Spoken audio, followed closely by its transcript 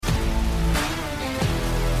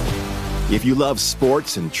If you love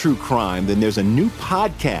sports and true crime, then there's a new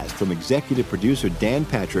podcast from executive producer Dan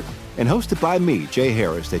Patrick and hosted by me, Jay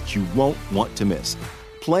Harris, that you won't want to miss.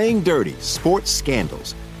 Playing Dirty: Sports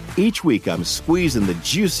Scandals. Each week, I'm squeezing the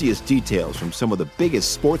juiciest details from some of the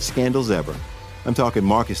biggest sports scandals ever. I'm talking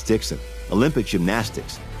Marcus Dixon, Olympic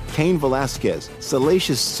gymnastics, Cain Velasquez,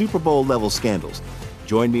 salacious Super Bowl-level scandals.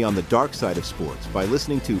 Join me on the dark side of sports by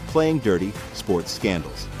listening to Playing Dirty: Sports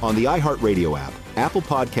Scandals on the iHeartRadio app, Apple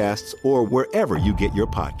Podcasts, or wherever you get your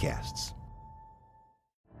podcasts.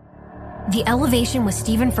 The Elevation with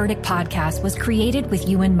Stephen Furtick podcast was created with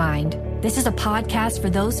you in mind. This is a podcast for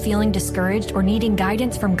those feeling discouraged or needing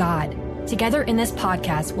guidance from God. Together in this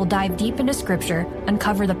podcast, we'll dive deep into Scripture,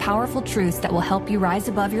 uncover the powerful truths that will help you rise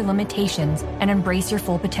above your limitations and embrace your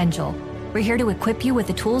full potential. We're here to equip you with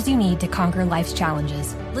the tools you need to conquer life's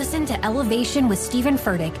challenges. Listen to Elevation with Stephen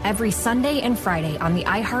Furtick every Sunday and Friday on the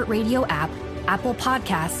iHeartRadio app, Apple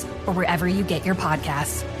Podcasts, or wherever you get your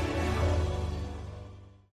podcasts.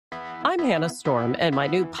 I'm Hannah Storm, and my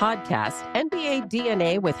new podcast, NBA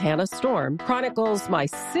DNA with Hannah Storm, chronicles my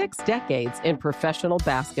 6 decades in professional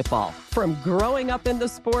basketball. From growing up in the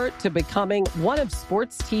sport to becoming one of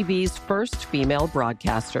sports TV's first female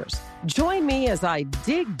broadcasters. Join me as I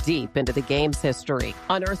dig deep into the game's history,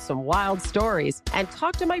 unearth some wild stories, and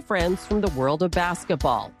talk to my friends from the world of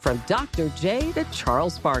basketball, from Dr. J to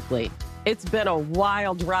Charles Barkley. It's been a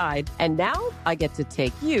wild ride, and now I get to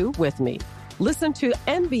take you with me. Listen to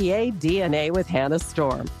NBA DNA with Hannah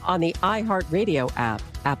Storm on the iHeartRadio app,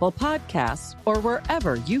 Apple Podcasts, or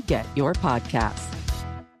wherever you get your podcasts.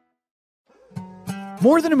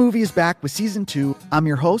 More Than a Movie is back with Season 2. I'm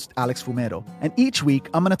your host, Alex Fumero, and each week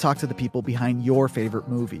I'm going to talk to the people behind your favorite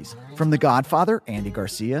movies. From The Godfather, Andy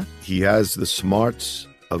Garcia. He has the smarts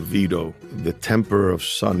of Vito, the temper of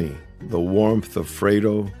Sonny, the warmth of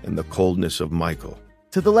Fredo, and the coldness of Michael.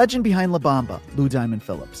 To the legend behind La Bamba, Lou Diamond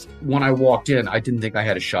Phillips. When I walked in, I didn't think I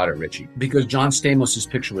had a shot at Richie because John Stamos'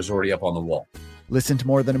 picture was already up on the wall. Listen to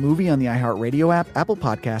More Than a Movie on the iHeartRadio app, Apple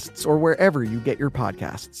Podcasts, or wherever you get your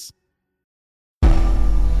podcasts.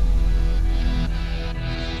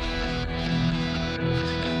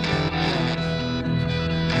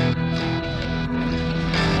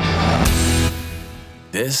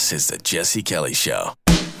 This is the Jesse Kelly Show.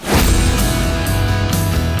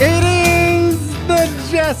 It is the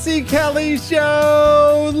Jesse Kelly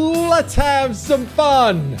Show. Let's have some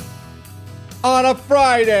fun on a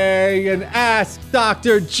Friday and Ask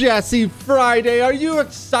Dr. Jesse Friday. Are you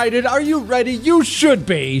excited? Are you ready? You should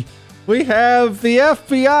be. We have the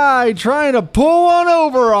FBI trying to pull one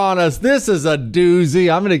over on us. This is a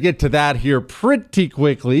doozy. I'm going to get to that here pretty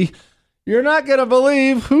quickly. You're not going to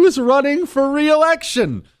believe who's running for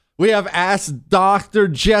re-election. We have Asked Dr.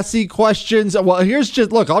 Jesse questions. Well,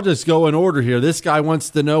 I'll just go in order here. This guy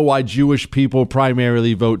wants to know why Jewish people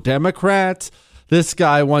primarily vote Democrat. This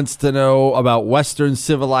guy wants to know about Western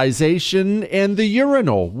civilization and the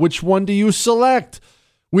urinal. Which one do you select?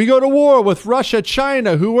 We go to war with Russia,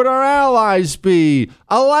 China. Who would our allies be?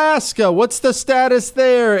 Alaska, what's the status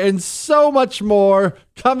there? And so much more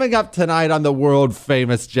coming up tonight on the world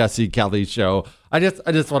famous Jesse Kelly Show. I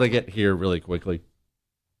just want to get here really quickly.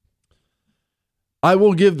 I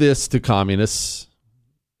will give this to communists,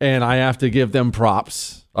 and I have to give them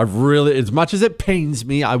props. As much as it pains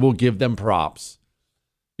me, I will give them props.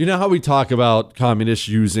 You know how we talk about communists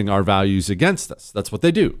using our values against us? That's what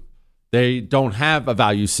they do. They don't have a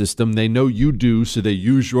value system. They know you do, so they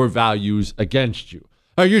use your values against you.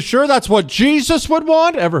 Are you sure that's what Jesus would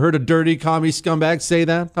want? Ever heard a dirty commie scumbag say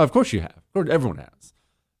that? Oh, of course you have. Of course, everyone has.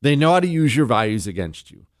 They know how to use your values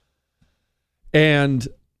against you. And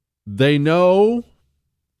they know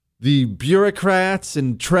the bureaucrats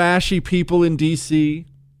and trashy people in D.C.,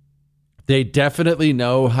 they definitely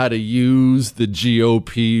know how to use the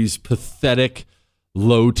GOP's pathetic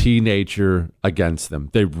low-T nature against them.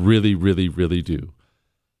 They really, really, really do.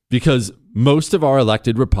 Because most of our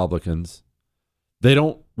elected Republicans, they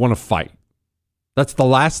don't want to fight. That's the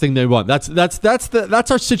last thing they want. That's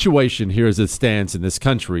our situation here as it stands in this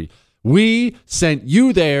country. We sent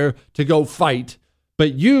you there to go fight,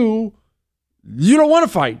 but you don't want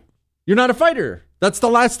to fight. You're not a fighter. That's the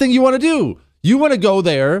last thing you want to do. You want to go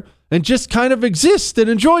there and just kind of exist and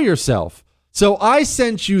enjoy yourself. So I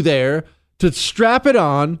sent you there to strap it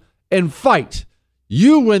on and fight.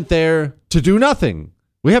 You went there to do nothing.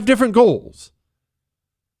 We have different goals.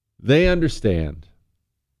 They understand.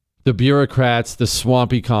 The bureaucrats, the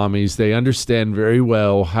swampy commies, they understand very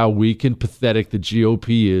well how weak and pathetic the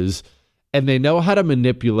GOP is, and they know how to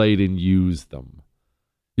manipulate and use them.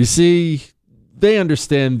 You see, they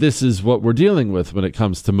understand this is what we're dealing with when it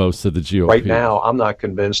comes to most of the GOP. Right now, I'm not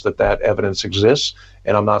convinced that that evidence exists,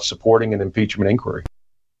 and I'm not supporting an impeachment inquiry.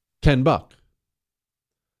 Ken Buck.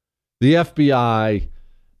 The FBI,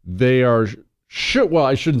 they are, well,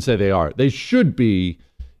 I shouldn't say they are. They should be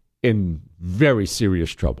in very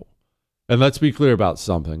serious trouble. And let's be clear about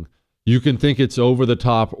something. You can think it's over the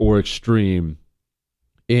top or extreme.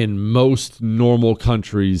 In most normal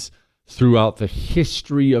countries throughout the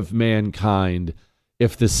history of mankind,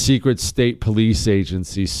 if the secret state police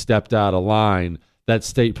agency stepped out of line, that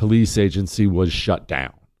state police agency was shut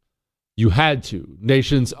down. You had to.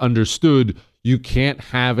 Nations understood you can't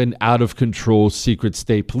have an out-of-control secret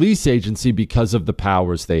state police agency because of the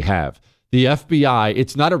powers they have. The FBI,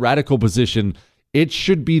 it's not a radical position. It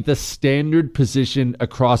should be the standard position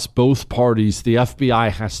across both parties. The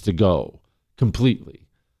FBI has to go completely.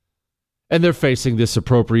 And they're facing this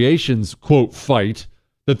appropriations, quote, fight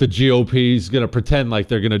that the GOP is going to pretend like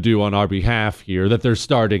they're going to do on our behalf here, that they're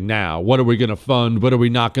starting now. What are we going to fund? What are we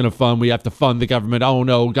not going to fund? We have to fund the government. Oh,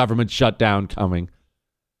 no, government shutdown coming.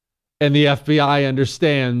 And the FBI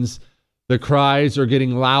understands the cries are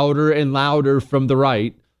getting louder and louder from the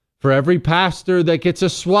right. For every pastor that gets a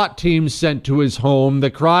SWAT team sent to his home,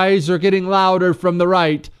 the cries are getting louder from the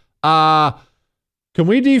right. Can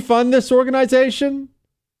we defund this organization?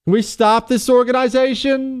 Can we stop this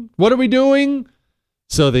organization? What are we doing?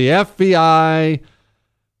 So the FBI,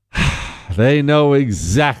 they know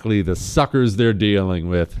exactly the suckers they're dealing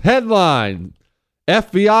with. Headline,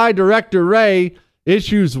 FBI Director Wray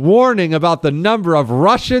issues warning about the number of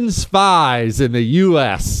Russian spies in the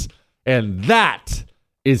U.S. And that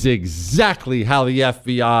is exactly how the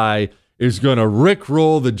FBI is going to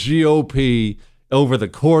rickroll the GOP over the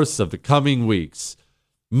course of the coming weeks.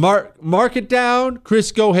 Mark it down.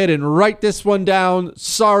 Chris, go ahead and write this one down.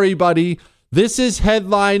 Sorry, buddy. This is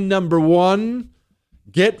headline number 1.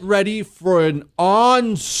 Get ready for an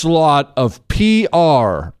onslaught of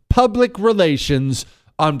PR, public relations,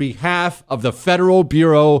 on behalf of the Federal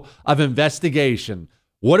Bureau of Investigation.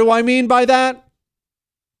 What do I mean by that?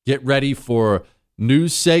 Get ready for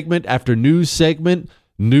news segment after news segment,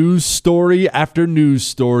 news story after news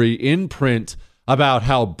story in print about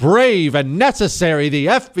how brave and necessary the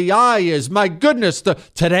FBI is. My goodness,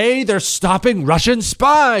 today they're stopping Russian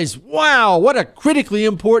spies. Wow, what a critically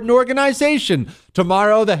important organization.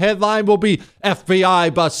 Tomorrow the headline will be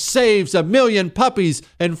FBI bus saves 1 million puppies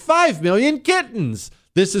and 5 million kittens.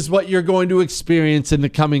 This is what you're going to experience in the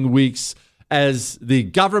coming weeks as the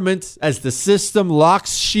government, as the system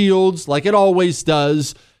locks shields like it always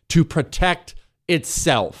does to protect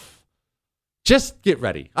itself. Just get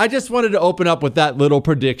ready. I just wanted to open up with that little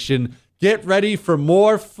prediction. Get ready for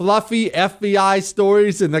more fluffy FBI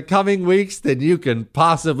stories in the coming weeks than you can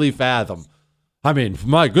possibly fathom. I mean,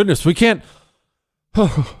 my goodness, we can't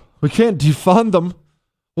defund them.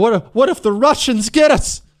 What if the Russians get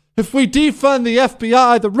us? If we defund the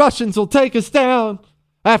FBI, the Russians will take us down.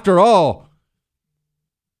 After all,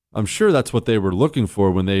 I'm sure that's what they were looking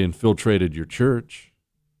for when they infiltrated your church.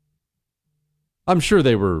 I'm sure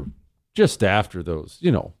they were just after those,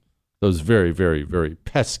 those very, very, very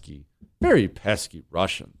pesky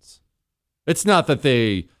Russians. It's not that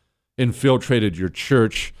they infiltrated your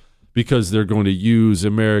church because they're going to use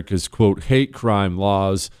America's, quote, hate crime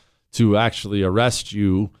laws to actually arrest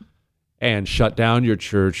you and shut down your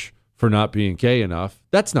church for not being gay enough.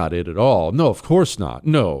 That's not it at all. No, of course not.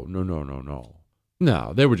 No.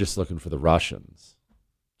 No, they were just looking for the Russians.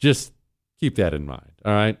 Just keep that in mind,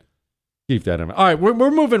 all right? Keep that in mind. All right,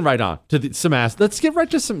 we're moving right on to some ask. Let's get right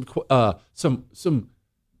to some. I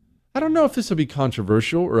don't know if this will be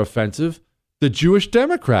controversial or offensive. The Jewish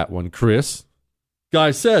Democrat one, Chris.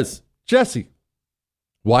 Guy says, Jesse,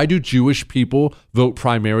 why do Jewish people vote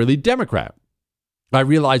primarily Democrat? I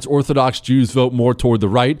realize Orthodox Jews vote more toward the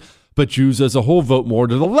right, but Jews as a whole vote more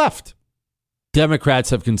to the left.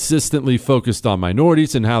 Democrats have consistently focused on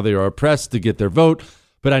minorities and how they are oppressed to get their vote,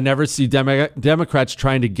 but I never see Democrats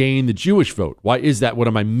trying to gain the Jewish vote. Why is that? What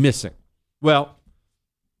am I missing? Well,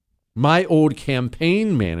 my old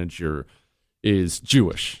campaign manager is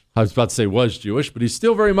Jewish. I was about to say was Jewish, but he's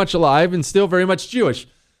still very much alive and still very much Jewish.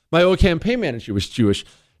 My old campaign manager was Jewish,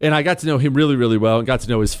 and I got to know him really, really well and got to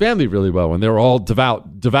know his family really well, and they were all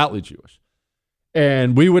devoutly Jewish.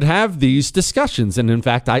 And we would have these discussions. And in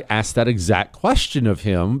fact, I asked that exact question of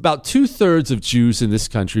him. About 2/3 of Jews in this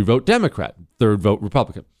country vote Democrat, 1/3 vote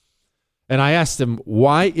Republican. And I asked him,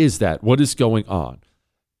 why is that? What is going on?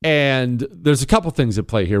 And there's a couple things at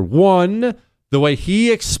play here. One, the way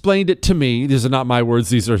he explained it to me, these are not my words,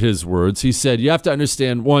 these are his words. He said, you have to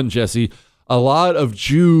understand, one, Jesse, a lot of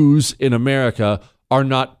Jews in America are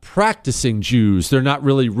not practicing Jews. They're not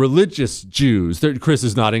really religious Jews. Chris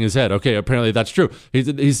is nodding his head. Okay, apparently that's true.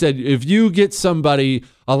 He said, if you get somebody,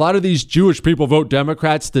 a lot of these Jewish people vote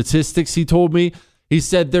Democrat statistics, he told me, he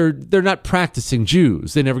said they're not practicing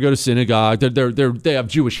Jews. They never go to synagogue. They have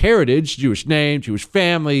Jewish heritage, Jewish name, Jewish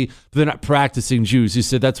family, but they're not practicing Jews. He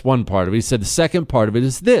said that's one part of it. He said the second part of it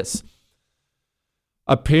is this.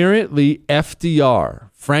 Apparently,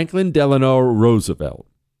 FDR, Franklin Delano Roosevelt,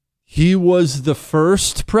 he was the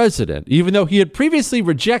first president, even though he had previously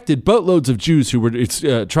rejected boatloads of Jews who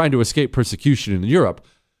were trying to escape persecution in Europe.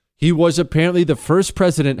 He was apparently the first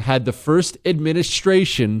president, had the first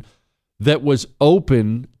administration that was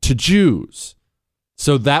open to Jews.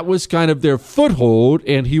 So that was kind of their foothold,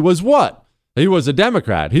 and he was what? He was a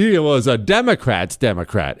Democrat. He was a Democrat's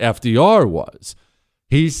Democrat. FDR was.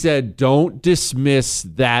 He said, don't dismiss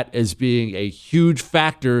that as being a huge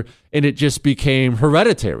factor, and it just became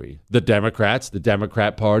hereditary. The Democrats, the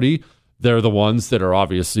Democrat Party, they're the ones that are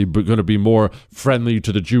obviously going to be more friendly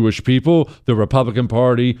to the Jewish people. The Republican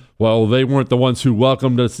Party, well, they weren't the ones who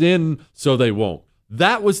welcomed us in, so they won't.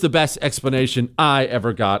 That was the best explanation I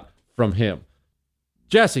ever got from him.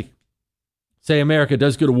 Jesse, say America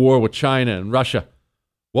does go to war with China and Russia.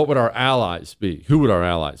 What would our allies be? Who would our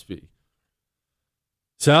allies be?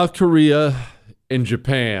 South Korea and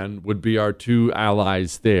Japan would be our two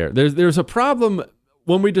allies there. There's a problem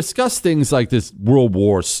when we discuss things like this World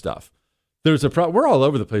War stuff. There's a problem. We're all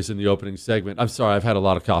over the place in the opening segment. I'm sorry, I've had a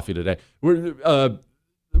lot of coffee today. When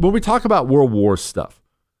we talk about World War stuff,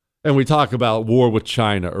 and we talk about war with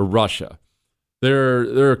China or Russia, there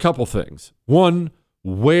are a couple things. One,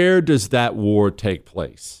 where does that war take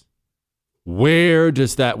place? Where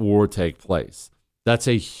does that war take place? That's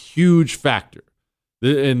a huge factor.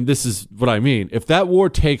 And this is what I mean. If that war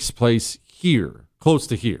takes place here, close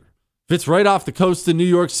to here, if it's right off the coast of New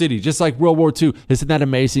York City, just like World War II, isn't that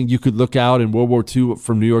amazing? You could look out in World War II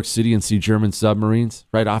from New York City and see German submarines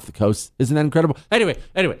right off the coast. Isn't that incredible? Anyway,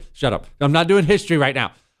 shut up. I'm not doing history right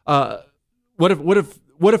now. What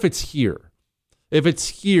if it's here? If it's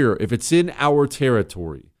here, if it's in our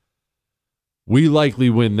territory, we likely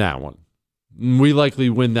win that one. We likely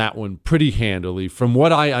win that one pretty handily, from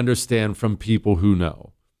what I understand from people who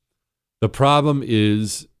know. The problem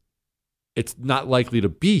is, it's not likely to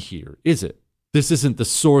be here, is it? This isn't the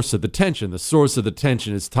source of the tension. The source of the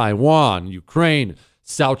tension is Taiwan, Ukraine,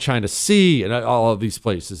 South China Sea, and all of these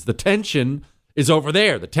places. The tension is over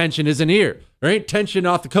there. The tension isn't here. There ain't tension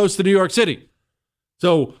off the coast of New York City.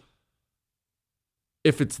 So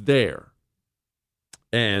if it's there,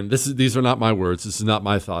 and these are not my words, this is not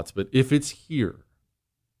my thoughts, but if it's here,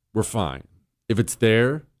 we're fine. If it's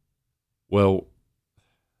there, well,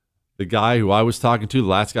 the guy who I was talking to, the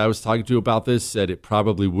last guy I was talking to about this, said it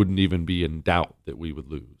probably wouldn't even be in doubt that we would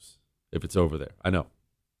lose if it's over there. I know.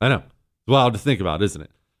 It's wild to think about, isn't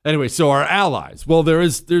it? Anyway, so our allies. Well,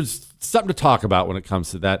 there's something to talk about when it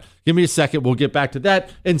comes to that. Give me a second. We'll get back to that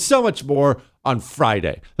and so much more on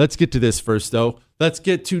Friday. Let's get to this first, though. Let's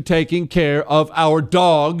get to taking care of our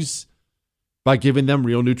dogs by giving them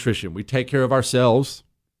real nutrition. We take care of ourselves.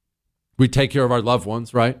 We take care of our loved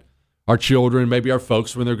ones, right? Our children, maybe our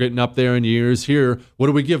folks when they're getting up there in years. Here, what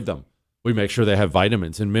do we give them? We make sure they have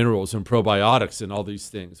vitamins and minerals and probiotics and all these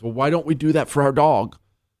things. Well, why don't we do that for our dog?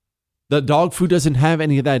 The dog food doesn't have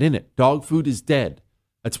any of that in it. Dog food is dead.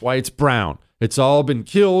 That's why it's brown. It's all been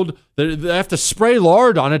killed. They have to spray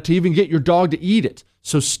lard on it to even get your dog to eat it.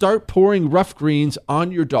 So start pouring Rough Greens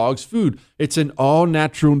on your dog's food. It's an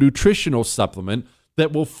all-natural nutritional supplement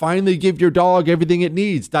that will finally give your dog everything it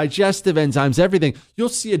needs, digestive enzymes, everything. You'll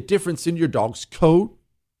see a difference in your dog's coat,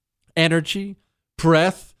 energy,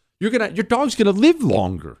 breath. Your dog's going to live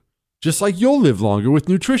longer, just like you'll live longer with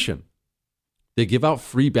nutrition. They give out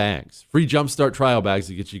free bags, free Jumpstart trial bags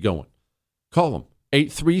to get you going. Call them,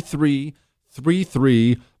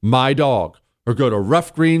 833-33-MY-DOG, or go to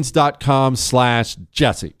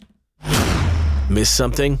roughgreens.com/Jesse. Miss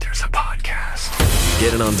something? There's a podcast.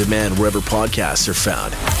 Get it on demand wherever podcasts are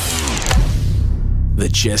found. The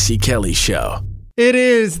Jesse Kelly Show. It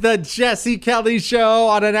is the Jesse Kelly Show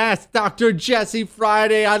on an Ask Dr. Jesse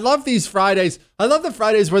Friday. I love these Fridays. I love the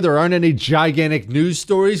Fridays where there aren't any gigantic news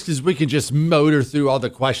stories because we can just motor through all the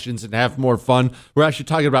questions and have more fun. We're actually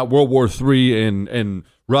talking about World War III and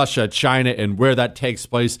Russia, China, and where that takes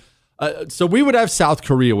place. So we would have South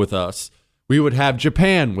Korea with us. We would have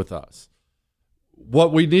Japan with us.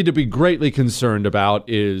 What we need to be greatly concerned about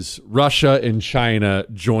is Russia and China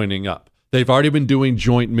joining up. They've already been doing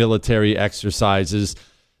joint military exercises.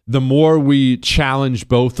 The more we challenge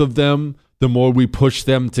both of them, the more we push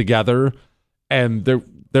them together, and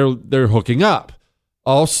they're hooking up.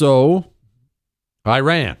 Also,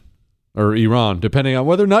 Iran or Iran, depending on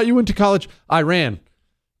whether or not you went to college. Iran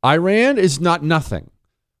is not nothing.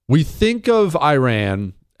 We think of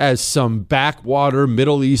Iran as some backwater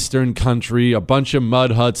Middle Eastern country, a bunch of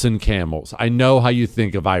mud huts and camels. I know how you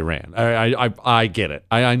think of Iran. I get it.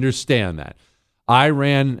 I understand that.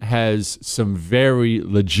 Iran has some very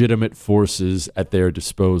legitimate forces at their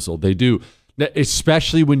disposal. They do,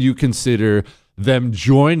 especially when you consider them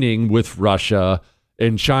joining with Russia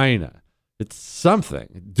and China. It's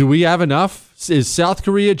something. Do we have enough? Is South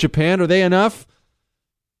Korea, Japan, are they enough?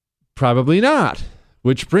 Probably not.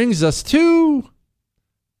 Which brings us to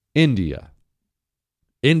India.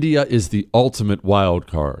 India is the ultimate wild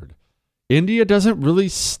card. India doesn't really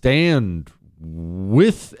stand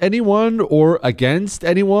with anyone or against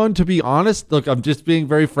anyone, to be honest. Look, I'm just being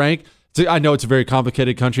very frank. I know it's a very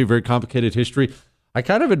complicated country, very complicated history. I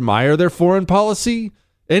kind of admire their foreign policy.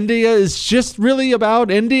 India is just really about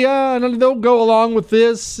India, and they'll go along with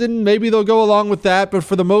this, and maybe they'll go along with that, but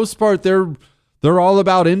for the most part, they're all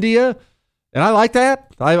about India. And I like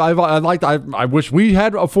that. I wish we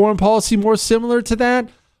had a foreign policy more similar to that.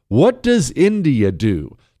 What does India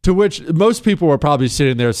do? To which most people are probably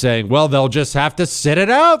sitting there saying, well, they'll just have to sit it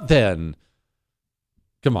out then.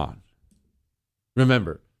 Come on.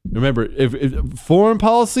 Remember, if foreign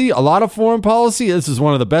policy, a lot of foreign policy, this is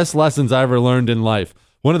one of the best lessons I ever learned in life.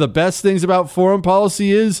 One of the best things about foreign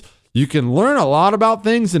policy is you can learn a lot about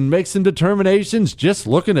things and make some determinations just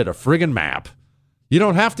looking at a friggin' map. You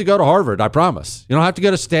don't have to go to Harvard, I promise. You don't have to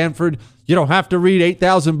go to Stanford. You don't have to read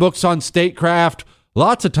 8,000 books on statecraft.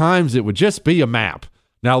 Lots of times it would just be a map.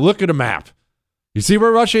 Now look at a map. You see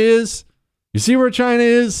where Russia is? You see where China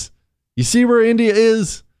is? You see where India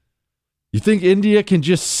is? You think India can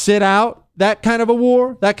just sit out that kind of a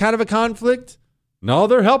war, that kind of a conflict? No,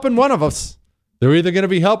 they're helping one of us. They're either going to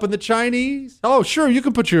be helping the Chinese. Oh, sure, you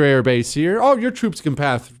can put your air base here. Oh, your troops can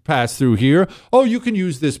pass through here. Oh, you can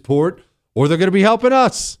use this port. Or they're going to be helping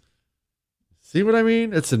us. See what I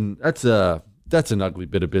mean? That's an ugly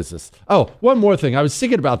bit of business. Oh, one more thing. I was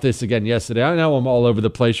thinking about this again yesterday. I know I'm all over the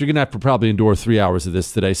place. You're going to have to probably endure 3 hours of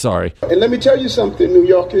this today. Sorry. And let me tell you something, New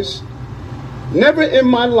Yorkers. Never in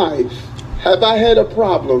my life have I had a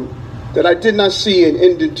problem that I did not see an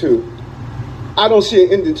ending to. I don't see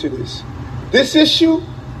an ending to this. This issue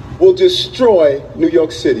will destroy New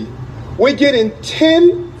York City. We're getting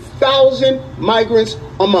 10,000 migrants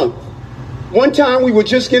a month. One time we were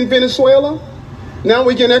just getting Venezuela. Now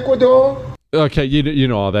we're getting Ecuador. Okay, you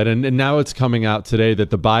know all that. And now it's coming out today that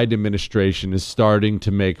the Biden administration is starting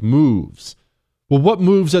to make moves. Well, what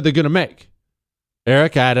moves are they going to make?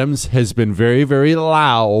 Eric Adams has been very, very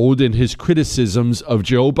loud in his criticisms of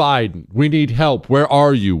Joe Biden. We need help. Where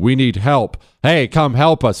are you? We need help. Hey, come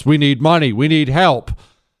help us. We need money. We need help.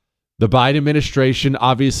 The Biden administration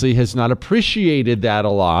obviously has not appreciated that a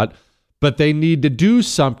lot. But they need to do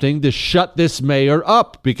something to shut this mayor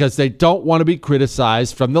up because they don't want to be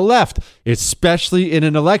criticized from the left, especially in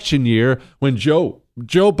an election year when Joe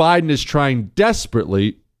Biden is trying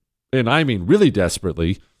desperately, and I mean really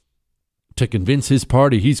desperately, to convince his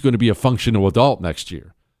party he's going to be a functional adult next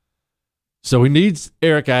year. So he needs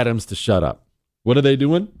Eric Adams to shut up. What are they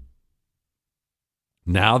doing?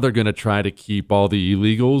 Now they're going to try to keep all the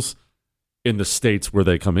illegals in the states where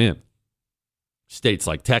they come in. States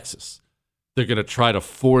like Texas. They're going to try to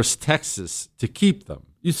force Texas to keep them.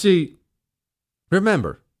 You see,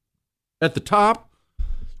 remember, at the top,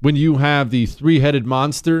 when you have the three-headed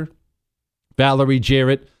monster, Valerie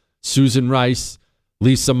Jarrett, Susan Rice,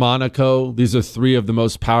 Lisa Monaco, these are three of the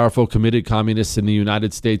most powerful committed communists in the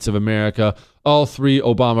United States of America, all three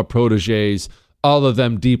Obama proteges, all of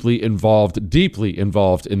them deeply involved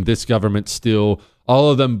in this government still.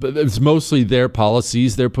 All of them, it's mostly their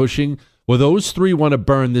policies they're pushing. Well, those three want to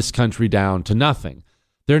burn this country down to nothing.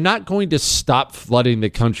 They're not going to stop flooding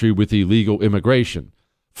the country with illegal immigration.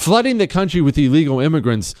 Flooding the country with illegal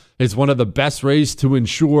immigrants is one of the best ways to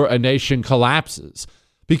ensure a nation collapses.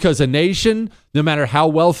 Because a nation, no matter how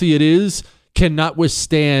wealthy it is, cannot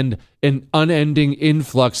withstand an unending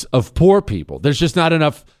influx of poor people. There's just not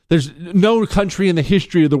enough. There's no country in the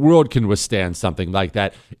history of the world can withstand something like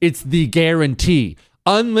that. It's the guarantee.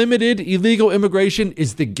 Unlimited illegal immigration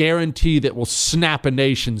is the guarantee that will snap a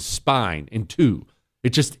nation's spine in two. It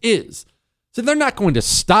just is. So they're not going to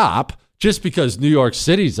stop just because New York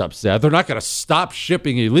City's upset. They're not going to stop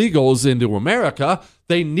shipping illegals into America.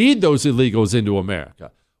 They need those illegals into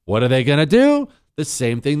America. What are they going to do? The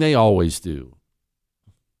same thing they always do.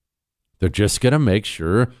 They're just going to make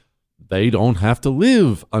sure they don't have to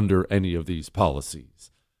live under any of these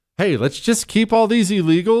policies. Hey, let's just keep all these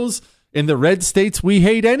illegals in the red states we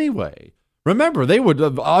hate anyway. Remember, they would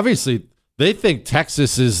obviously They think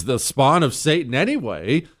Texas is the spawn of Satan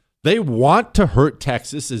anyway. They want to hurt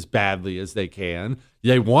Texas as badly as they can.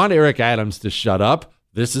 They want Eric Adams to shut up.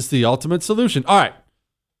 This is the ultimate solution. All right.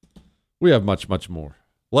 We have much, much more.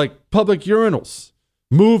 Like public urinals,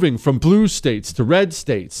 moving from blue states to red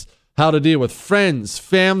states, how to deal with friends,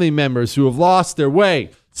 family members who have lost their way.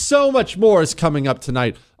 So much more is coming up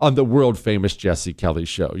tonight on the world famous Jesse Kelly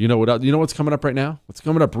Show. You know what's coming up right now? What's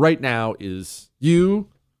coming up right now is you,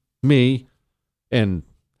 me, and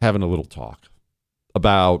having a little talk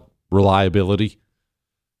about reliability.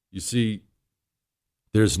 You see,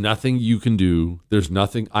 there's nothing you can do. There's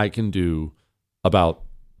nothing I can do about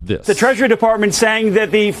this. The Treasury Department saying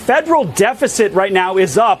that the federal deficit right now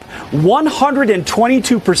is up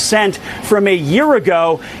 122% from a year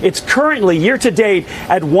ago. It's currently year to date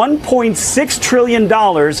at $1.6 trillion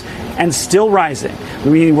and still rising,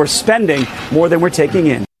 meaning we're spending more than we're taking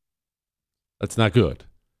in. That's not good.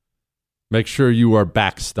 Make sure you are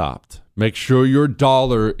backstopped. Make sure your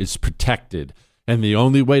dollar is protected. And the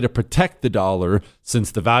only way to protect the dollar,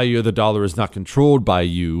 since the value of the dollar is not controlled by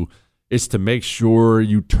you, is to make sure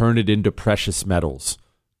you turn it into precious metals,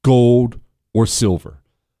 gold or silver.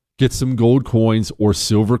 Get some gold coins or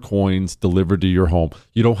silver coins delivered to your home.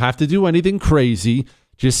 You don't have to do anything crazy.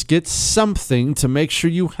 Just get something to make sure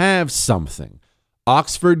you have something.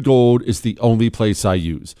 Oxford Gold is the only place I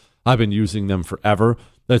use. I've been using them forever.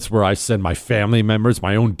 That's where I send my family members,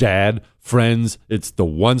 my own dad, friends. It's the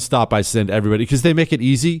one stop I send everybody because they make it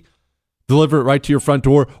easy. Deliver it right to your front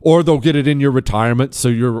door, or they'll get it in your retirement. So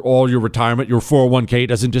your retirement, your 401k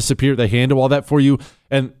doesn't disappear. They handle all that for you.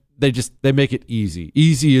 And they make it easy.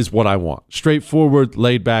 Easy is what I want. Straightforward,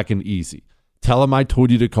 laid back, and easy. Tell them I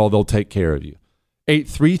told you to call. They'll take care of you.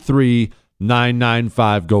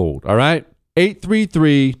 833-995-GOLD. All right?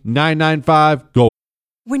 833-995-GOLD.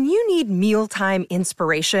 When you need mealtime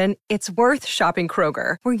inspiration, it's worth shopping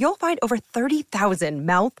Kroger, where you'll find over 30,000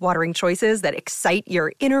 mouth-watering choices that excite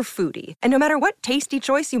your inner foodie. And no matter what tasty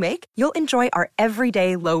choice you make, you'll enjoy our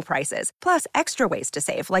everyday low prices, plus extra ways to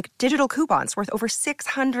save, like digital coupons worth over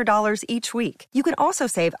 $600 each week. You can also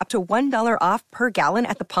save up to $1 off per gallon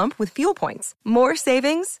at the pump with fuel points. More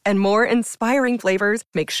savings and more inspiring flavors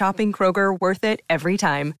make shopping Kroger worth it every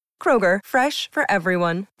time. Kroger, fresh for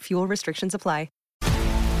everyone. Fuel restrictions apply.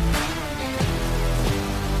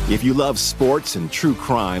 If you love sports and true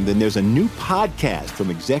crime, then there's a new podcast from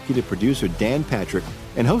executive producer Dan Patrick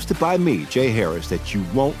and hosted by me, Jay Harris, that you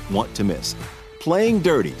won't want to miss. Playing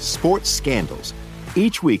Dirty: Sports Scandals.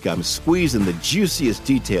 Each week, I'm squeezing the juiciest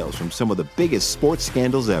details from some of the biggest sports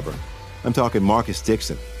scandals ever. I'm talking Marcus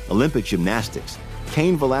Dixon, Olympic gymnastics,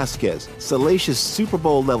 Cain Velasquez, salacious Super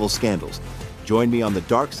Bowl-level scandals. Join me on the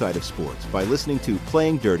dark side of sports by listening to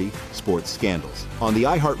Playing Dirty: Sports Scandals on the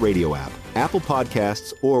iHeartRadio app, Apple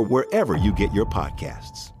Podcasts, or wherever you get your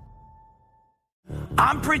podcasts.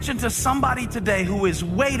 I'm preaching to somebody today who is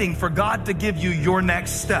waiting for God to give you your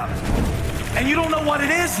next step. And you don't know what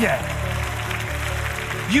it is yet.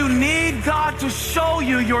 You need God to show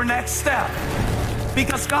you your next step.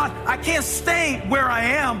 Because God, I can't stay where I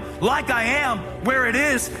am, like I am, where it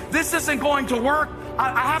is. This isn't going to work.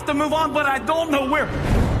 I have to move on, but I don't know where.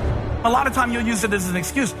 A lot of time you'll use it as an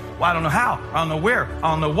excuse. Well, I don't know how. I don't know where. I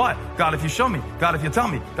don't know what. God, if you show me. God, if you tell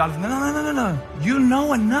me. God, if... No. You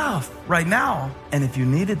know enough right now. And if you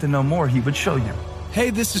needed to know more, he would show you. Hey,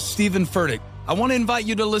 this is Stephen Furtick. I want to invite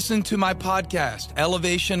you to listen to my podcast,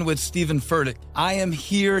 Elevation with Stephen Furtick. I am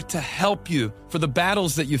here to help you for the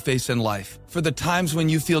battles that you face in life, for the times when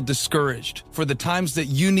you feel discouraged, for the times that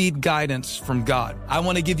you need guidance from God. I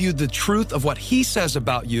want to give you the truth of what he says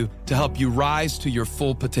about you to help you rise to your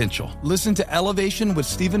full potential. Listen to Elevation with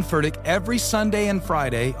Stephen Furtick every Sunday and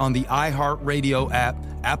Friday on the iHeartRadio app,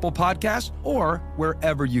 Apple Podcasts, or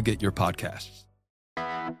wherever you get your podcasts.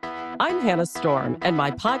 I'm Hannah Storm, and my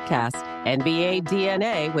podcast, NBA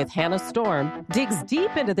DNA with Hannah Storm, digs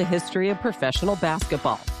deep into the history of professional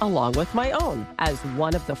basketball, along with my own, as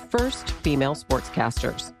one of the first female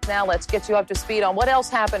sportscasters. Now let's get you up to speed on what else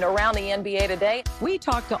happened around the NBA today. We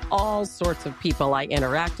talked to all sorts of people I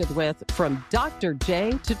interacted with, from Dr.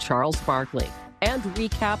 J to Charles Barkley, and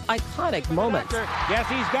recap iconic moments. Yes,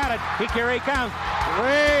 he's got it. Here he comes.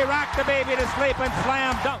 Way rock the baby to sleep and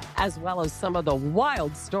slam dunk. As well as some of the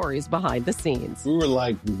wild stories behind the scenes. We were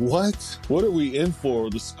like, what? What are we in for?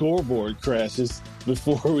 The scoreboard crashes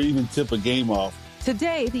before we even tip a game off.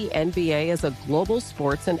 Today, the NBA is a global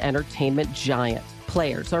sports and entertainment giant.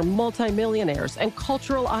 Players are multimillionaires and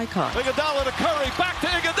cultural icons. Iguodala to Curry, back to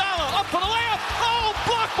Iguodala, up for the layup. Oh,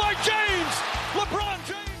 blocked by James. LeBron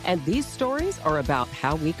James. And these stories are about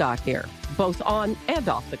how we got here, both on and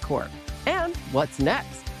off the court. And what's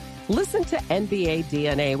next? Listen to NBA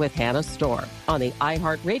DNA with Hannah Storm on the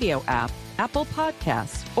iHeartRadio app, Apple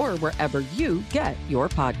Podcasts, or wherever you get your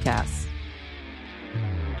podcasts.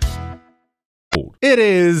 It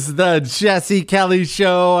is the Jesse Kelly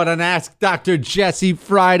Show on an Ask Dr. Jesse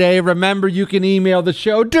Friday. Remember, you can email the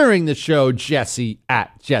show during the show,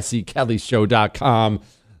 jesse@jessekellyshow.com.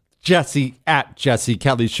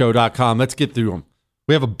 jesse@jessekellyshow.com. Let's get through them.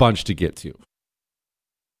 We have a bunch to get to.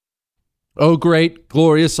 Oh, great,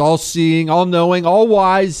 glorious, all-seeing, all-knowing,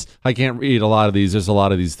 all-wise. I can't read a lot of these. There's a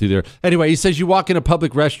lot of these through there. Anyway, he says you walk in a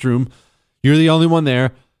public restroom. You're the only one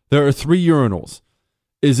there. There are 3 urinals.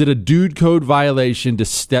 Is it a dude code violation to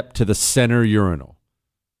step to the center urinal?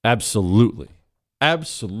 Absolutely.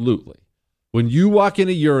 Absolutely. When you walk in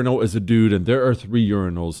a urinal as a dude and there are 3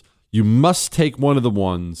 urinals, you must take one of the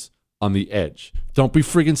ones on the edge. Don't be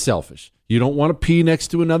freaking selfish. You don't want to pee next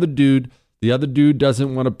to another dude. The other dude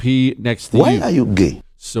doesn't want to pee next to you. Why are you gay?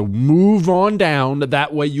 So move on down.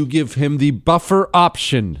 That way you give him the buffer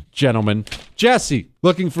option, gentlemen. Jesse,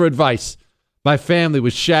 looking for advice. My family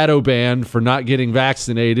was shadow banned for not getting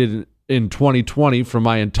vaccinated in 2020 from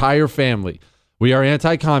my entire family. We are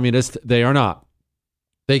anti-communist. They are not.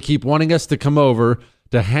 They keep wanting us to come over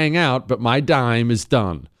to hang out, but my dime is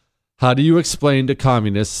done. How do you explain to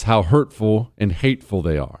communists how hurtful and hateful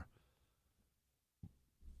they are?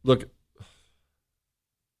 Look,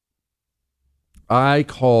 I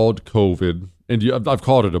called COVID, and I've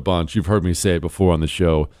called it a bunch. You've heard me say it before on the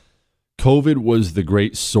show. COVID was the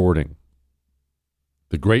great sorting.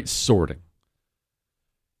 The great sorting.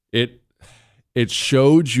 It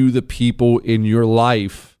showed you the people in your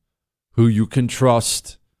life who you can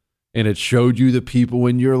trust, and it showed you the people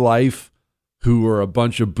in your life who are a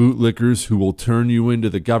bunch of bootlickers who will turn you into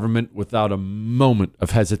the government without a moment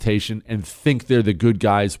of hesitation and think they're the good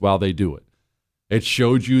guys while they do it. It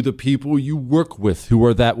showed you the people you work with who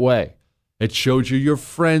are that way. It showed you your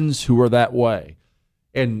friends who are that way.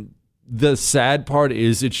 And the sad part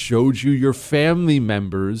is it showed you your family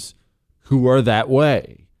members who are that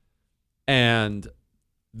way. And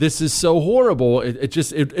this is so horrible.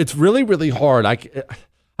 It's really, really hard. I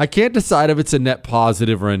can't decide if it's a net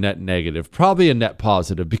positive or a net negative. Probably a net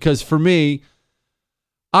positive, because for me,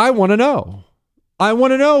 I want to know. I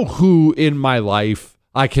want to know who in my life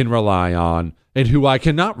I can rely on and who I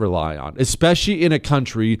cannot rely on, especially in a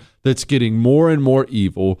country that's getting more and more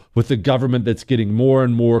evil, with a government that's getting more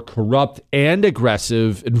and more corrupt and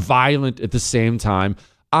aggressive and violent at the same time.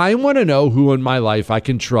 I want to know who in my life I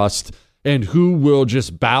can trust and who will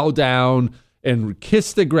just bow down and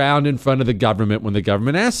kiss the ground in front of the government when the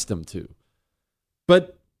government asks them to.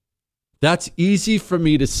 But that's easy for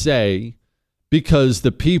me to say because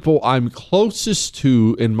the people I'm closest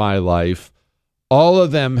to in my life, all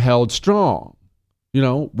of them held strong. You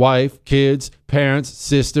know, wife, kids, parents,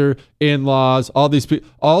 sister, in-laws, all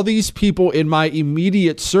these people in my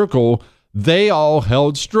immediate circle, they all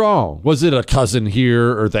held strong. Was it a cousin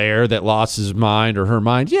here or there that lost his mind or her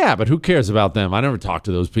mind? Yeah, but who cares about them? I never talked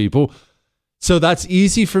to those people. So that's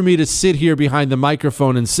easy for me to sit here behind the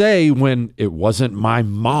microphone and say when it wasn't my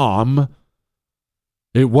mom.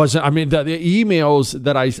 It wasn't, I mean, the emails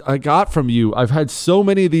that I got from you, I've had so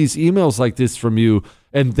many of these emails like this from you,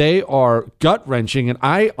 and they are gut-wrenching. And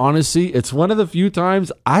I honestly, it's one of the few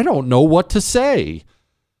times I don't know what to say.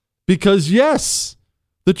 Because yes,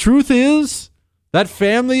 the truth is that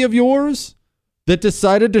family of yours that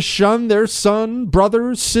decided to shun their son,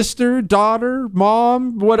 brother, sister, daughter,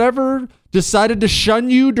 mom, whatever, decided to shun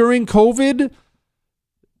you during COVID,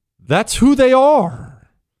 that's who they are.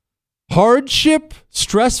 Hardship,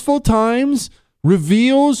 stressful times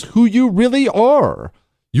reveals who you really are.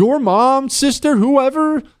 Your mom, sister,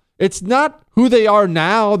 whoever, it's not who they are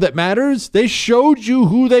now that matters. They showed you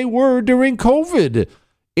who they were during COVID.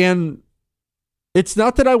 And it's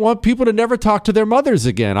not that I want people to never talk to their mothers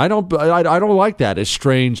again. I don't like that,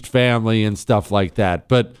 estranged family and stuff like that.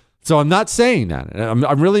 But so I'm not saying that.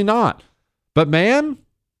 I'm really not. But man,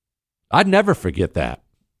 I'd never forget that.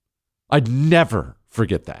 I'd never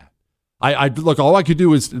forget that. I look, all I could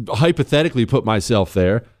do is hypothetically put myself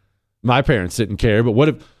there. My parents didn't care, but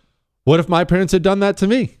what if my parents had done that to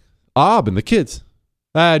me? And the kids.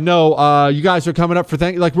 No, you guys are coming up for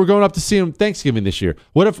we're going up to see them Thanksgiving this year.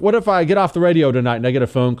 What if I get off the radio tonight and I get a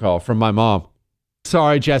phone call from my mom?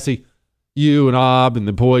 Sorry, Jesse, you and and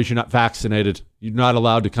the boys, you're not vaccinated. You're not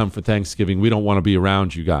allowed to come for Thanksgiving. We don't want to be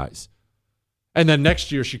around you guys. And then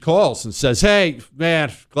next year she calls and says, hey,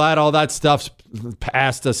 man, glad all that stuff's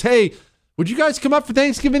past us. Hey, would you guys come up for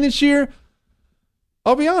Thanksgiving this year?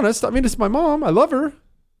 I'll be honest. I mean, it's my mom. I love her.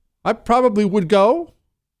 I probably would go,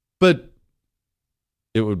 but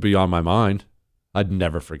it would be on my mind. I'd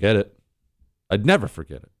never forget it. I'd never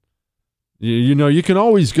forget it. You know, you can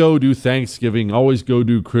always go do Thanksgiving, always go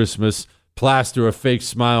do Christmas, plaster a fake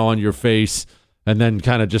smile on your face, and then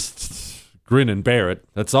kind of just grin and bear it.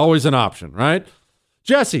 That's always an option, right?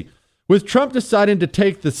 Jesse, with Trump deciding to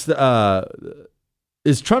take this,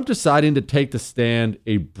 is Trump deciding to take the stand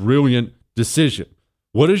a brilliant decision?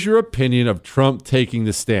 What is your opinion of Trump taking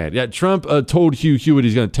the stand? Yeah, Trump told Hugh Hewitt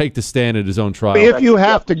he's going to take the stand at his own trial. If you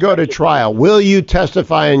have to go to trial, will you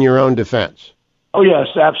testify in your own defense? Oh, yes,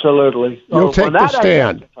 absolutely. You'll take the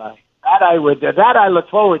stand. That I look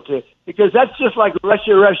forward to, because that's just like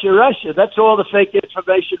Russia. That's all the fake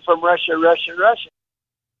information from Russia.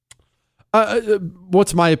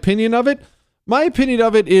 What's my opinion of it? My opinion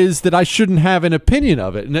of it is that I shouldn't have an opinion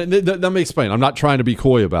of it. And let me explain. I'm not trying to be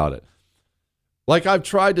coy about it. Like I've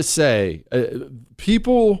tried to say,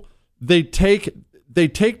 people, they take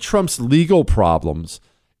Trump's legal problems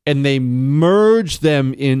and they merge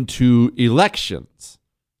them into elections.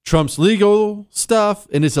 Trump's legal stuff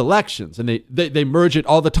and his elections, and they merge it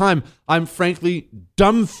all the time. I'm frankly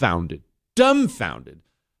dumbfounded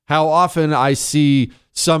how often I see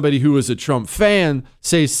somebody who is a Trump fan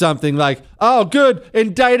say something like, oh, good,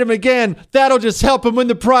 indict him again. That'll just help him win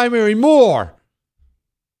the primary more.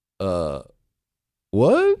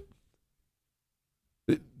 What?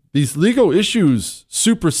 These legal issues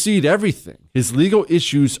supersede everything. His legal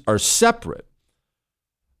issues are separate,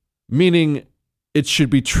 meaning it should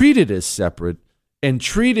be treated as separate and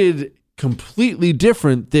treated completely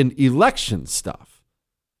different than election stuff.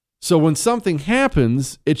 So when something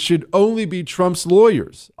happens, it should only be Trump's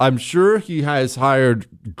lawyers. I'm sure he has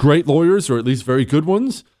hired great lawyers, or at least very good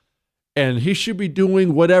ones, and he should be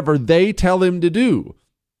doing whatever they tell him to do.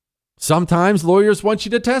 Sometimes lawyers want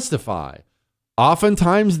you to testify.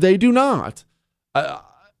 Oftentimes they do not.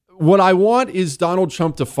 What I want is Donald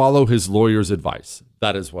Trump to follow his lawyer's advice.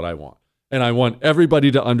 That is what I want. And I want everybody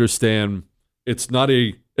to understand it's not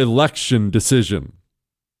an election decision.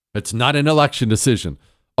 It's not an election decision.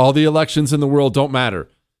 All the elections in the world don't matter.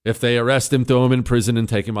 If they arrest him, throw him in prison, and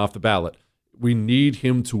take him off the ballot. We need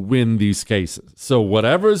him to win these cases. So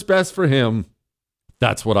whatever is best for him,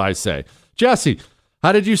 that's what I say. Jesse,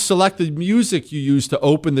 how did you select the music you used to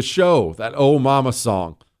open the show, that Oh Mama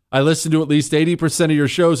song? I listened to at least 80% of your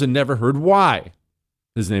shows and never heard why.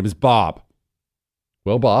 His name is Bob.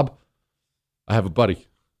 Well, Bob, I have a buddy,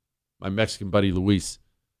 my Mexican buddy, Luis.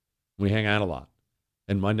 We hang out a lot.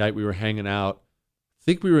 And one night we were hanging out. I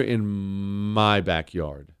think we were in my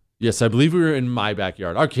backyard. Yes, I believe we were in my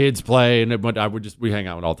backyard. Our kids play, and we hang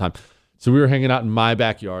out all the time. So we were hanging out in my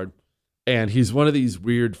backyard, and he's one of these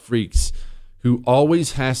weird freaks who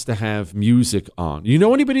always has to have music on. You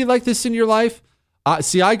know anybody like this in your life?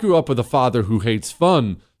 I grew up with a father who hates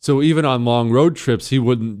fun, so even on long road trips, he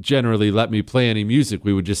wouldn't generally let me play any music.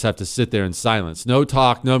 We would just have to sit there in silence. No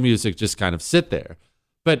talk, no music, just kind of sit there.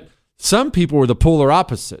 But some people were the polar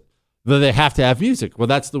opposite. They have to have music. Well,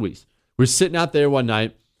 that's Luis. We're sitting out there one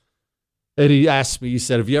night, and he asked me, he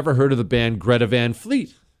said, have you ever heard of the band Greta Van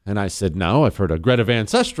Fleet? And I said, no, I've heard of Greta Van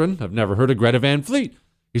Susteren. I've never heard of Greta Van Fleet.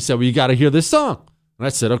 He said, well, you got to hear this song. And I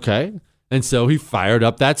said, okay. And so he fired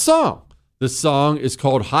up that song. The song is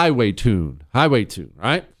called Highway Tune,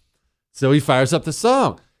 right? So he fires up the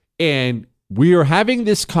song. And we are having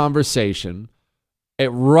this conversation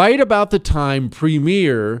at right about the time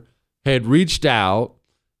Premier had reached out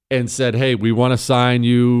and said, hey, we want to sign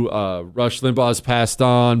you. Rush Limbaugh's passed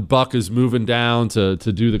on. Buck is moving down to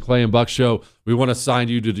do the Clay and Buck show. We want to sign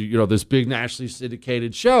you to do, this big nationally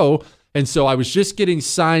syndicated show. And so I was just getting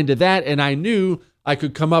signed to that, and I knew I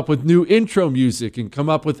could come up with new intro music and come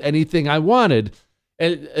up with anything I wanted.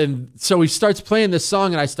 And so he starts playing this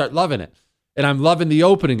song, and I start loving it. And I'm loving the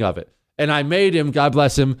opening of it. And I made him, God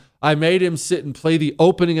bless him, I made him sit and play the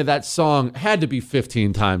opening of that song. Had to be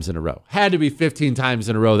 15 times in a row. Had to be 15 times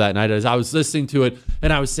in a row that night as I was listening to it,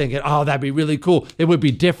 and I was thinking, oh, that'd be really cool. It would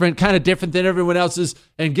be different, kind of different than everyone else's,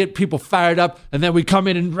 and get people fired up. And then we come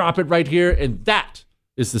in and drop it right here, and that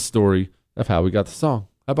is the story of how we got the song.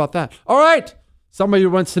 How about that? All right. Somebody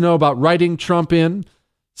wants to know about writing Trump in.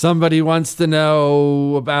 Somebody wants to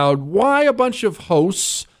know about why a bunch of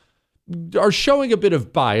hosts are showing a bit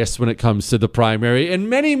of bias when it comes to the primary, and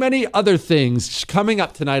many, many other things coming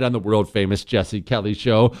up tonight on the world-famous Jesse Kelly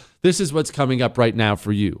Show. This is what's coming up right now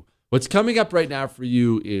for you. What's coming up right now for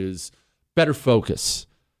you is better focus,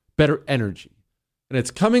 better energy. And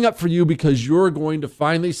it's coming up for you because you're going to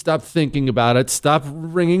finally stop thinking about it, stop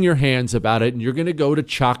wringing your hands about it, and you're going to go to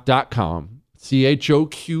choq.com,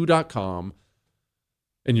 CHOQ.com,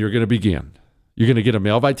 and you're going to begin. You're going to get a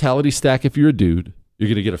male vitality stack if you're a dude. You're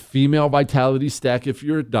going to get a female vitality stack if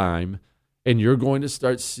you're a dime, and you're going to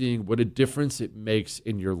start seeing what a difference it makes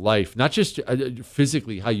in your life, not just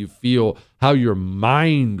physically, how you feel, how your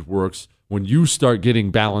mind works when you start getting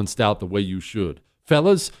balanced out the way you should.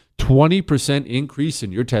 Fellas, 20% increase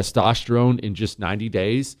in your testosterone in just 90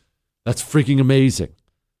 days. That's freaking amazing.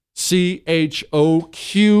 CHOQ.com,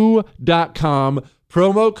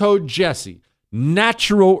 promo code Jesse.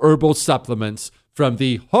 Natural herbal supplements from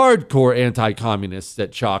the hardcore anti-communists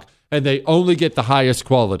at Chalk, and they only get the highest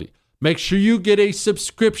quality. Make sure you get a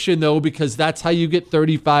subscription, though, because that's how you get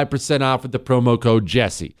 35% off with the promo code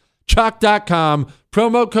Jesse. Chalk.com,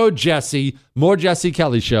 promo code Jesse. More Jesse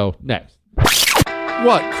Kelly Show next.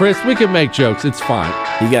 What, Chris? We can make jokes. It's fine.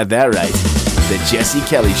 You got that right. The Jesse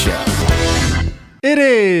Kelly Show. It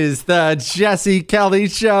is the Jesse Kelly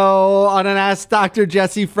Show on an Ask Dr.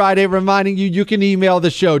 Jesse Friday, reminding you can email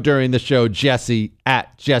the show during the show,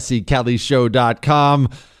 jesse@jessekellyshow.com.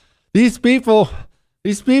 These people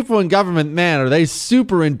in government, man, are they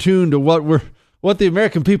super in tune to what the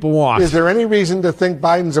American people want? Is there any reason to think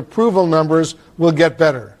Biden's approval numbers will get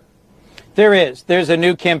better? There is. There's a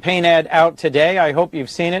new campaign ad out today. I hope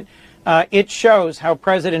you've seen it. It shows how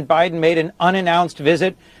President Biden made an unannounced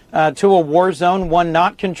visit to a war zone, one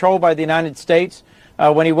not controlled by the United States,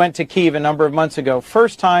 when he went to Kyiv a number of months ago.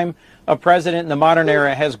 First time a president in the modern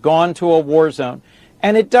era has gone to a war zone.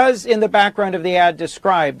 And it does, in the background of the ad,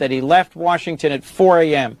 describe that he left Washington at 4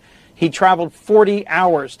 a.m. He traveled 40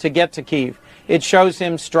 hours to get to Kyiv. It shows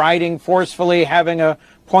him striding forcefully, having a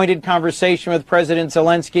pointed conversation with President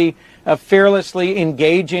Zelensky, fearlessly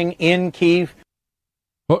engaging in Kyiv.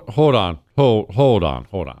 Hold on.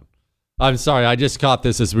 I'm sorry, I just caught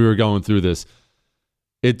this as we were going through this.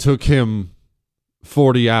 It took him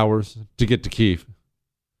 40 hours to get to Kyiv.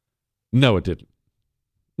 No, it didn't.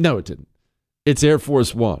 It's Air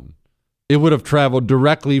Force One. It would have traveled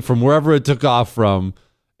directly from wherever it took off from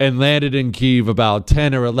and landed in Kyiv about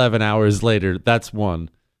 10 or 11 hours later. That's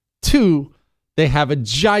one. Two, they have a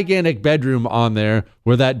gigantic bedroom on there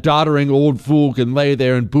where that doddering old fool can lay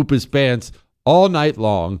there and poop his pants all night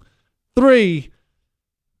long. Three,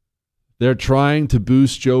 they're trying to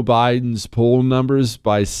boost Joe Biden's poll numbers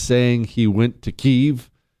by saying he went to Kyiv.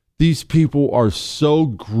 These people are so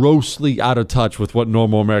grossly out of touch with what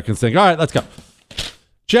normal Americans think. All right, let's go.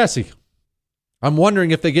 Jesse, I'm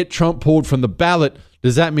wondering if they get Trump pulled from the ballot,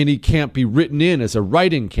 does that mean he can't be written in as a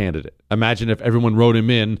write-in candidate? Imagine if everyone wrote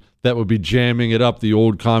him in, that would be jamming it up, the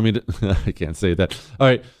old communist. I can't say that. All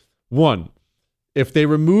right. One, if they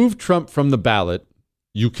remove Trump from the ballot,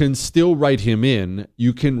 you can still write him in.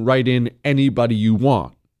 You can write in anybody you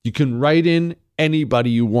want.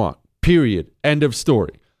 Period. End of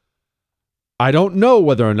story. I don't know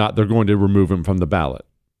whether or not they're going to remove him from the ballot.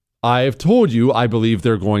 I have told you I believe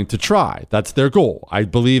they're going to try. That's their goal. I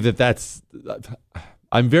believe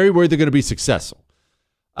I'm very worried they're going to be successful.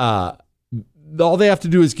 All they have to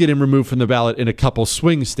do is get him removed from the ballot in a couple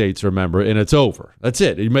swing states, remember, and it's over. That's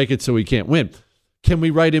it. You make it so he can't win. Can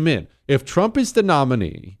we write him in? If Trump is the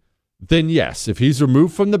nominee, then yes, if he's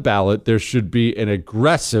removed from the ballot, there should be an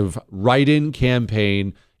aggressive write-in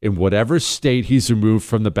campaign in whatever state he's removed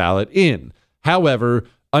from the ballot in. However,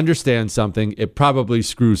 understand something, it probably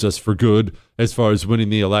screws us for good as far as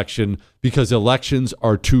winning the election because elections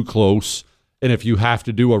are too close. And if you have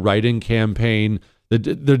to do a write-in campaign,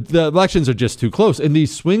 the elections are just too close. In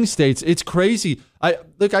these swing states, it's crazy. I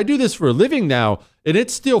do this for a living now, and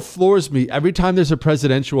it still floors me every time there's a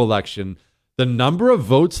presidential election. The number of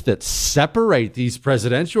votes that separate these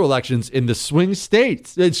presidential elections in the swing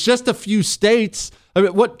states. It's just a few states. I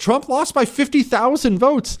mean, Trump lost by 50,000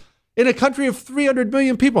 votes in a country of 300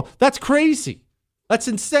 million people. That's crazy. That's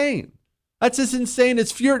insane. That's as insane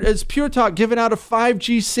as Pure Talk giving out a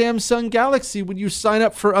 5G Samsung Galaxy when you sign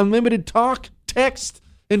up for unlimited talk, text,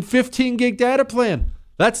 and 15 gig data plan.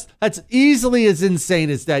 That's easily as insane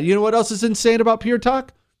as that. You know what else is insane about Pure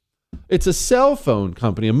Talk? It's a cell phone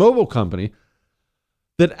company, a mobile company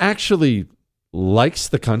that actually likes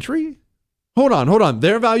the country. Hold on.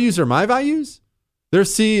 Their values are my values? Their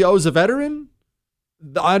CEO's a veteran?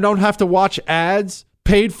 I don't have to watch ads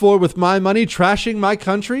paid for with my money trashing my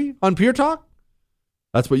country on Pure Talk?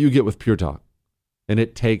 That's what you get with Pure Talk. And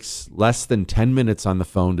it takes less than 10 minutes on the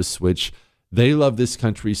phone to switch. They love this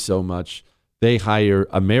country so much, they hire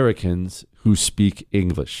Americans who speak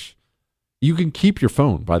English. You can keep your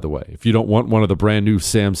phone, by the way, if you don't want one of the brand new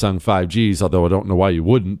Samsung 5Gs, although I don't know why you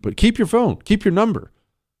wouldn't, but keep your phone, keep your number.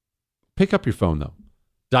 Pick up your phone, though.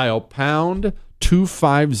 Dial pound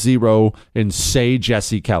 250 and say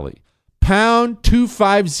Jesse Kelly. Pound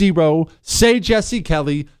 250, say Jesse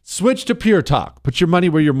Kelly, switch to Pure Talk. Put your money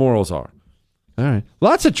where your morals are. All right.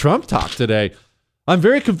 Lots of Trump talk today. I'm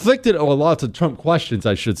very conflicted. Oh, lots of Trump questions,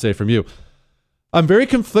 I should say, from you. I'm very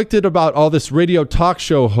conflicted about all this radio talk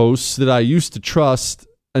show hosts that I used to trust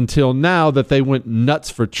until now that they went nuts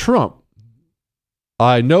for Trump.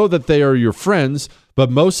 I know that they are your friends, but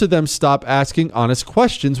most of them stop asking honest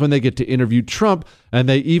questions when they get to interview Trump, and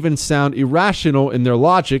they even sound irrational in their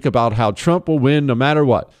logic about how Trump will win no matter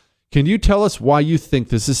what. Can you tell us why you think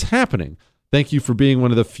this is happening? Thank you for being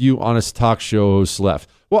one of the few honest talk show hosts left.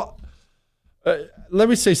 Well, let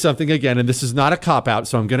me say something again, and this is not a cop-out,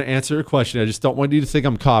 so I'm going to answer your question. I just don't want you to think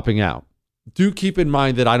I'm copping out. Do keep in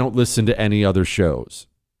mind that I don't listen to any other shows.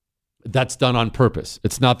 That's done on purpose.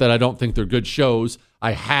 It's not that I don't think they're good shows.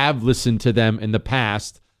 I have listened to them in the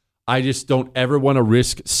past. I just don't ever want to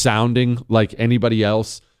risk sounding like anybody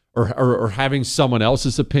else or having someone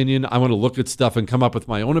else's opinion. I want to look at stuff and come up with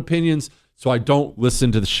my own opinions, so I don't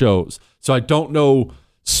listen to the shows. So I don't know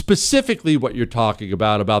specifically what you're talking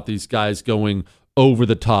about these guys going over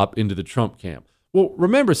the top into the Trump camp. Well,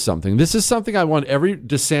 remember something. This is something I want every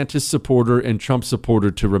DeSantis supporter and Trump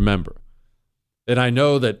supporter to remember. And I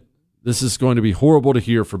know that this is going to be horrible to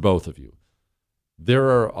hear for both of you. There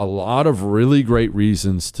are a lot of really great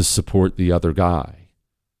reasons to support the other guy.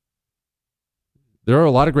 There are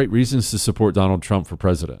a lot of great reasons to support Donald Trump for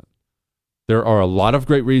president. There are a lot of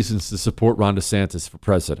great reasons to support Ron DeSantis for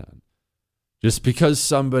president. Just because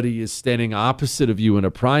somebody is standing opposite of you in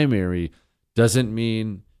a primary doesn't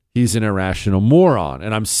mean he's an irrational moron.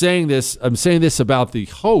 And I'm saying this about the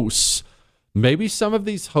hosts. Maybe some of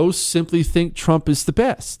these hosts simply think Trump is the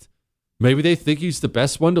best. Maybe they think he's the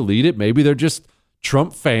best one to lead it. Maybe they're just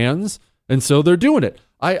Trump fans, and so they're doing it.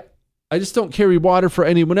 I just don't carry water for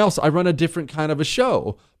anyone else. I run a different kind of a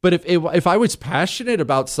show. But if I was passionate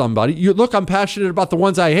about somebody, I'm passionate about the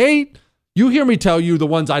ones I hate. You hear me tell you the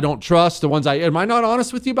ones I don't trust, am I not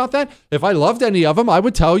honest with you about that? If I loved any of them, I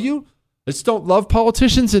would tell you. I just don't love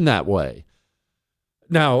politicians in that way.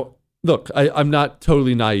 Now, look, I'm not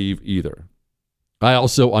totally naive either. I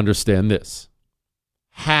also understand this.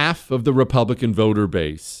 Half of the Republican voter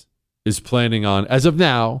base is planning on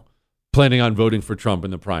voting for Trump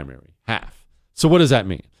in the primary. Half. So what does that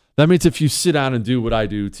mean? That means if you sit down and do what I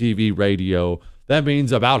do, TV, radio, that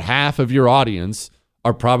means about half of your audience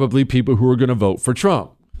are probably people who are going to vote for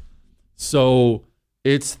Trump. So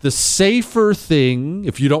it's the safer thing,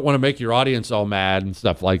 if you don't want to make your audience all mad and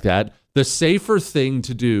stuff like that, the safer thing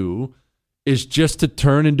to do is just to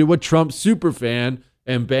turn into a Trump superfan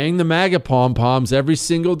and bang the MAGA pom-poms every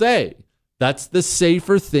single day. That's the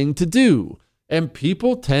safer thing to do. And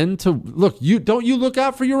people tend to look, don't you look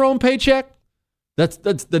out for your own paycheck?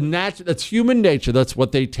 That's human nature. That's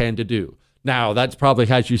what they tend to do. Now, that's probably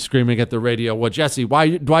has you screaming at the radio, well, Jesse,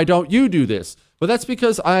 why don't you do this? Well, that's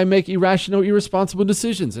because I make irrational, irresponsible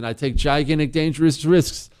decisions, and I take gigantic, dangerous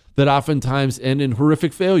risks that oftentimes end in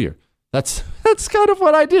horrific failure. That's kind of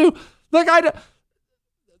what I do. Look,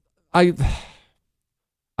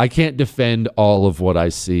 I can't defend all of what I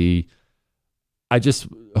see. I just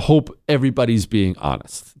hope everybody's being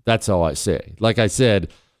honest. That's all I say. Like I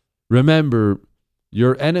said, remember,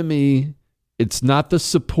 your enemy, it's not the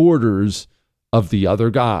supporters of the other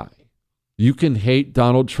guy. You can hate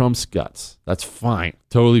Donald Trump's guts. That's fine.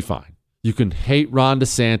 Totally fine. You can hate Ron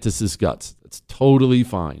DeSantis' guts. That's totally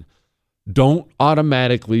fine. Don't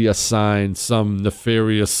automatically assign some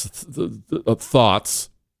nefarious thoughts,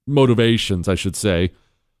 motivations, I should say,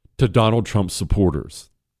 to Donald Trump supporters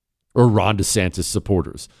or Ron DeSantis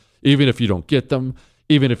supporters. Even if you don't get them,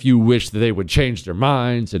 even if you wish that they would change their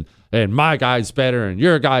minds and my guy's better and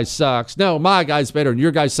your guy sucks. No, my guy's better and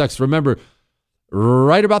your guy sucks. Remember,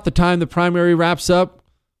 right about the time the primary wraps up,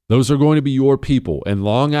 those are going to be your people. And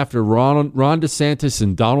long after Ron DeSantis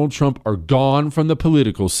and Donald Trump are gone from the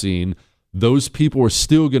political scene, those people are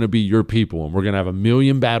still going to be your people. And we're going to have a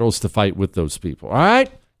million battles to fight with those people. All right?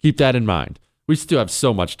 Keep that in mind. We still have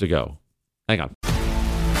so much to go. Hang on.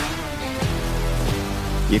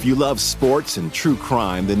 If you love sports and true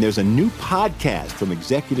crime, then there's a new podcast from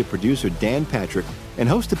executive producer Dan Patrick and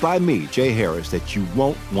hosted by me, Jay Harris, that you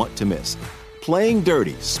won't want to miss. Playing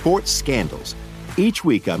Dirty: Sports Scandals. Each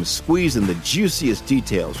week, I'm squeezing the juiciest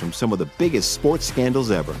details from some of the biggest sports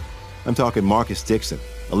scandals ever. I'm talking Marcus Dixon,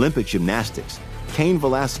 Olympic gymnastics, Cain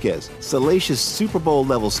Velasquez, salacious Super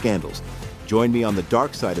Bowl-level scandals. Join me on the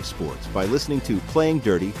dark side of sports by listening to Playing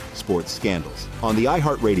Dirty: Sports Scandals on the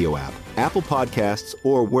iHeartRadio app, Apple Podcasts,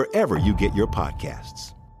 or wherever you get your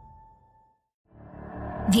podcasts.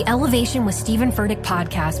 The Elevation with Stephen Furtick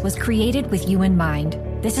podcast was created with you in mind.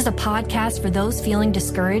 This is a podcast for those feeling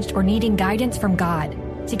discouraged or needing guidance from God.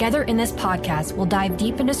 Together in this podcast, we'll dive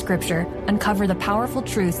deep into scripture, uncover the powerful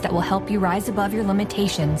truths that will help you rise above your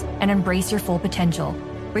limitations and embrace your full potential.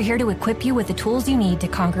 We're here to equip you with the tools you need to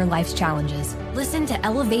conquer life's challenges. Listen to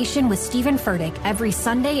Elevation with Stephen Furtick every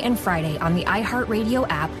Sunday and Friday on the iHeartRadio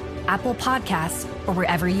app, Apple Podcasts, or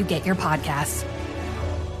wherever you get your podcasts.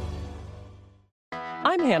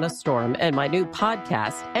 I'm Hannah Storm, and my new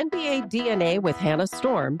podcast, NBA DNA with Hannah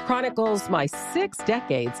Storm, chronicles my 6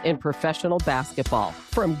 decades in professional basketball.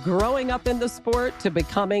 From growing up in the sport to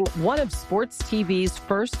becoming one of sports TV's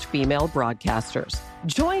first female broadcasters.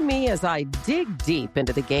 Join me as I dig deep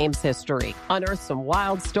into the game's history, unearth some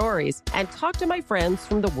wild stories, and talk to my friends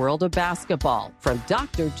from the world of basketball, from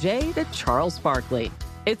Dr. J to Charles Barkley.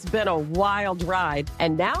 It's been a wild ride,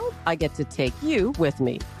 and now I get to take you with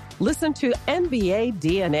me. Listen to NBA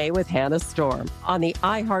DNA with Hannah Storm on the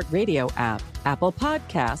iHeartRadio app, Apple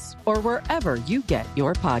Podcasts, or wherever you get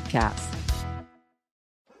your podcasts.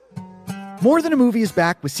 More Than a Movie is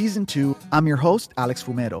back with Season 2. I'm your host, Alex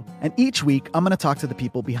Fumero, and each week I'm going to talk to the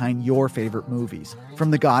people behind your favorite movies.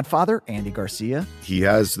 From The Godfather, Andy Garcia. He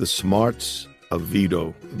has the smarts of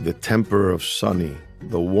Vito, the temper of Sonny,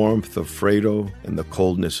 the warmth of Fredo, and the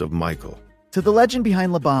coldness of Michael. To the legend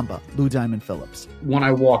behind La Bamba, Lou Diamond Phillips. When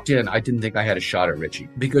I walked in, I didn't think I had a shot at Richie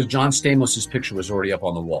because John Stamos' picture was already up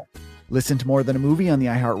on the wall. Listen to More Than a Movie on the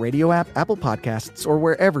iHeartRadio app, Apple Podcasts, or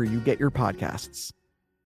wherever you get your podcasts.